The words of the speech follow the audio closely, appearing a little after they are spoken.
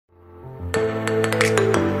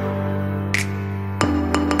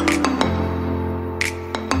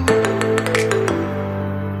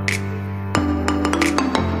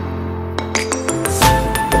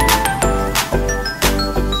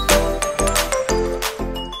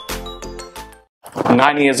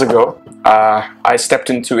9 years ago, I stepped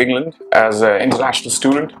into England as an international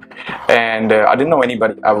student, and I didn't know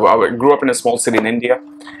anybody. I grew up in a small city in India,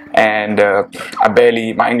 and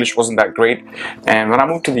my English wasn't that great. And when I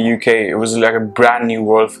moved to the UK, it was like a brand new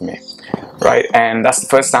world for me, right? And that's the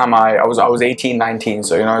first time I was 18, 19,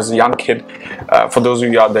 so as a young kid. For those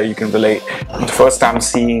of you out there, you can relate. The first time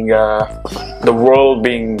seeing the world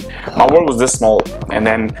my world was this small, and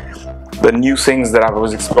then the new things that I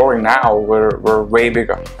was exploring now were way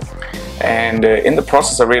bigger. And in the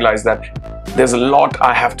process, I realized that there's a lot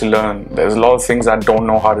I have to learn. There's a lot of things I don't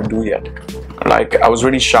know how to do yet. Like, I was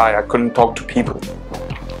really shy. I couldn't talk to people.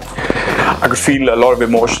 I could feel a lot of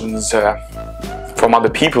emotions from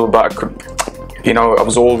other people, but I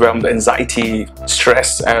was overwhelmed, anxiety,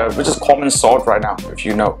 stress, which is common sort right now, if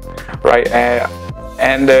you know, right?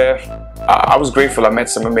 I was grateful. I met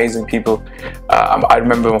some amazing people. I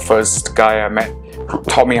remember my first guy I met who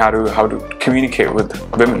taught me how to communicate with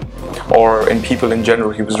women or in people in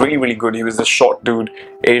general. He was really, really good. He was this short dude,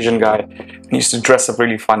 Asian guy. He used to dress up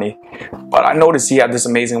really funny. But I noticed he had this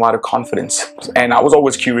amazing amount of confidence, and I was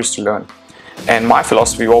always curious to learn. And my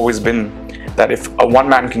philosophy has always been that if one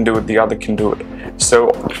man can do it, the other can do it.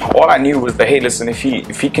 So all I knew was that, hey, listen, if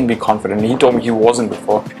he can be confident, he told me he wasn't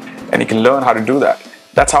before, and he can learn how to do that.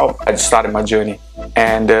 That's how I started my journey.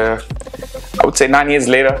 And I would say 9 years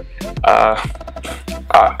later,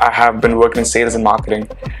 I have been working in sales and marketing,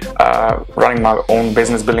 running my own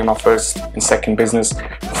business, building my first and second business,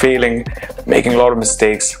 failing, making a lot of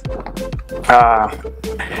mistakes.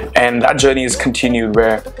 And that journey has continued,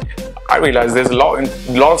 where I realized there's a lot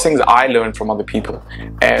of things I learned from other people.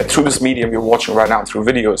 Through this medium you're watching right now, through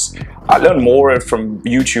videos, I learned more from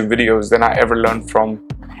YouTube videos than I ever learned from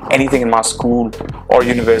anything in my school or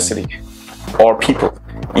university or people,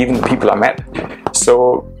 even the people I met.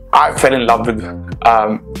 So I fell in love with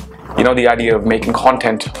the idea of making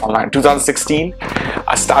content online. 2016,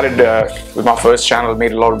 I started with my first channel,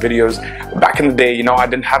 made a lot of videos. Back in the day, I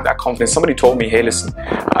didn't have that confidence. Somebody told me, hey, listen,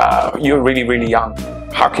 you're really, really young.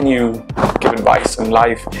 How can you give advice in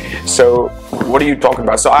life? So what are you talking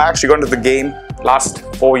about? So I actually got into the game. Last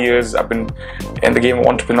 4 years, I've been in the game of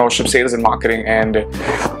entrepreneurship, sales and marketing, and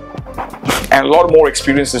a lot more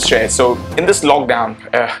experiences shared. So in this lockdown,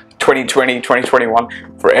 2020, 2021,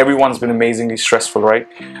 for everyone's been amazingly stressful, right?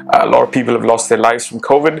 A lot of people have lost their lives from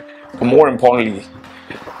COVID, but more importantly,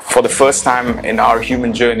 for the first time in our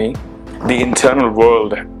human journey, the internal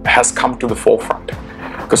world has come to the forefront.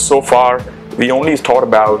 Because so far, we only thought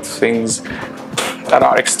about things that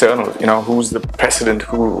are external, who's the president,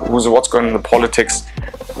 what's going on in the politics,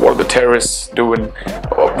 what are the terrorists doing,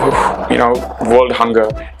 world hunger.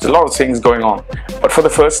 There's a lot of things going on. But for the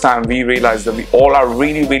first time, we realized that we all are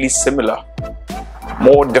really, really similar,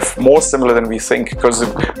 more similar than we think, because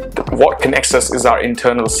what connects us is our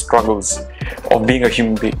internal struggles of being a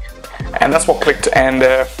human being. And that's what clicked. And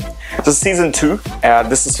this is season 2.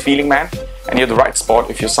 This is Feeling Man, and you're the right spot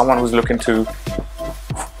if you're someone who's looking to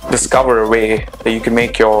discover a way that you can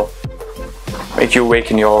make you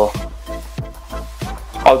awaken your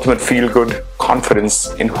ultimate feel-good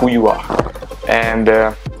confidence in who you are, and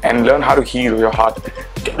learn how to heal your heart.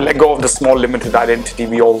 Let go of the small limited identity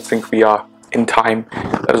we all think we are in time,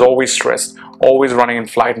 that is always stressed, always running in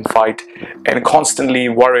flight and fight, and constantly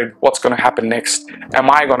worried what's going to happen next.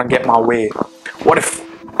 Am I going to get my way? What if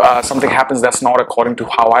something happens that's not according to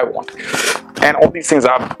how I want? And all these things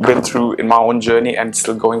I've been through in my own journey and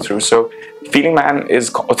still going through. So Feeling Man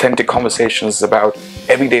is authentic conversations about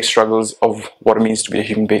everyday struggles of what it means to be a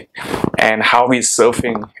human being, and how we're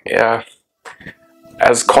surfing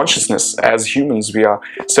as consciousness, as humans we are.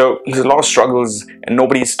 So there's a lot of struggles, and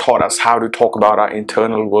nobody's taught us how to talk about our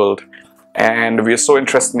internal world. And we are so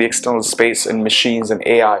interested in the external space and machines and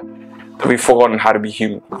AI that we've forgotten how to be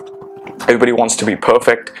human. Everybody wants to be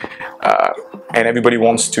perfect, and everybody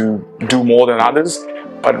wants to do more than others,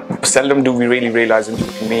 but seldom do we really realize,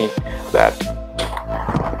 including me, that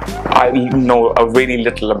I know a really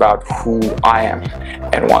little about who I am,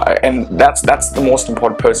 and that's the most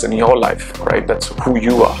important person in your life, right? That's who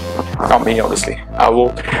you are, not me, obviously.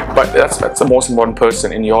 But that's the most important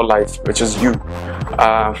person in your life, which is you.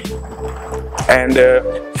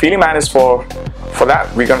 Feeling Man is for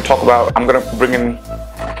that. We're going to talk about. I'm going to bring in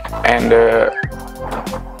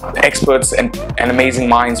experts and amazing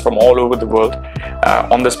minds from all over the world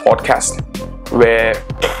on this podcast, where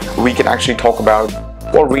we can actually talk about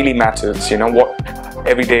what really matters, what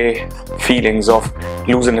everyday feelings of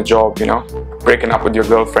losing a job, breaking up with your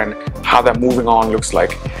girlfriend, how that moving on looks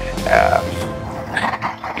like,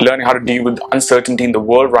 learning how to deal with uncertainty in the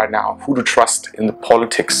world right now, who to trust in the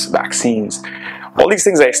politics, vaccines, All these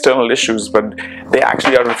things are external issues, but they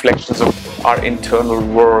actually are reflections of our internal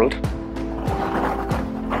world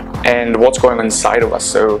and what's going on inside of us.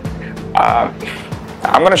 So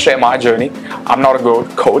I'm going to share my journey. I'm not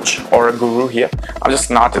a coach or a guru here. I'm just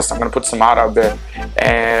an artist. I'm going to put some art out there,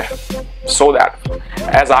 so that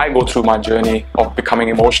as I go through my journey of becoming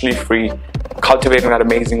emotionally free, cultivating that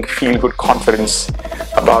amazing feel-good confidence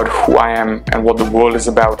about who I am and what the world is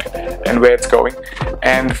about and where it's going,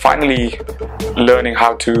 and finally learning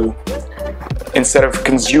how to, instead of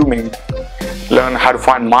consuming, learn how to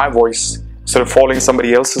find my voice instead of following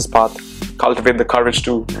somebody else's path. Cultivate the courage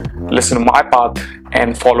to listen to my path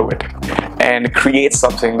and follow it, and create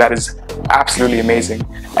something that is absolutely amazing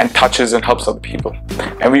and touches and helps other people.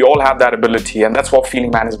 And we all have that ability, and that's what Feeling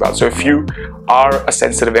Man is about. So if you are a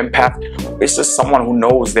sensitive empath, it's just someone who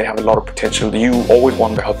knows they have a lot of potential. You always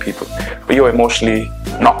want to help people, but you're emotionally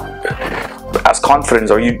not as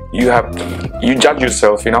confident, or you judge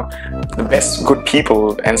yourself. You know, the best good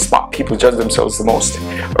people and smart people judge themselves the most,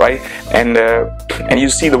 right? And you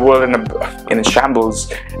see the world in a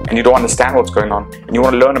shambles, and you don't understand what's going on, and you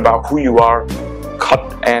want to learn about who you are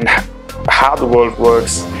and how the world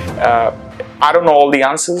works. I don't know all the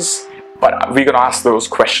answers, but we're going to ask those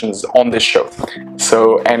questions on this show.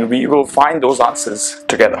 So, and we will find those answers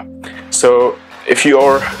together. So if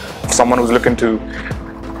you're someone who's looking to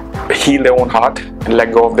heal their own heart and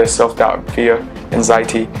let go of their self-doubt, fear,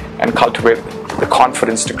 anxiety, and cultivate the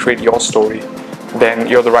confidence to create your story, then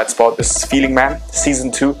you're the right spot. This is Feeling Man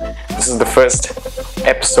Season 2. This is the first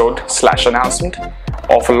episode / announcement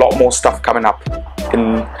of a lot more stuff coming up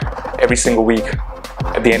in every single week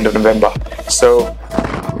at the end of November. So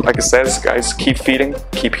like it says, guys, keep feeling,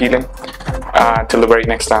 keep healing. Till the very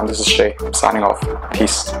next time, this is Shay signing off.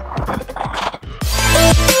 Peace.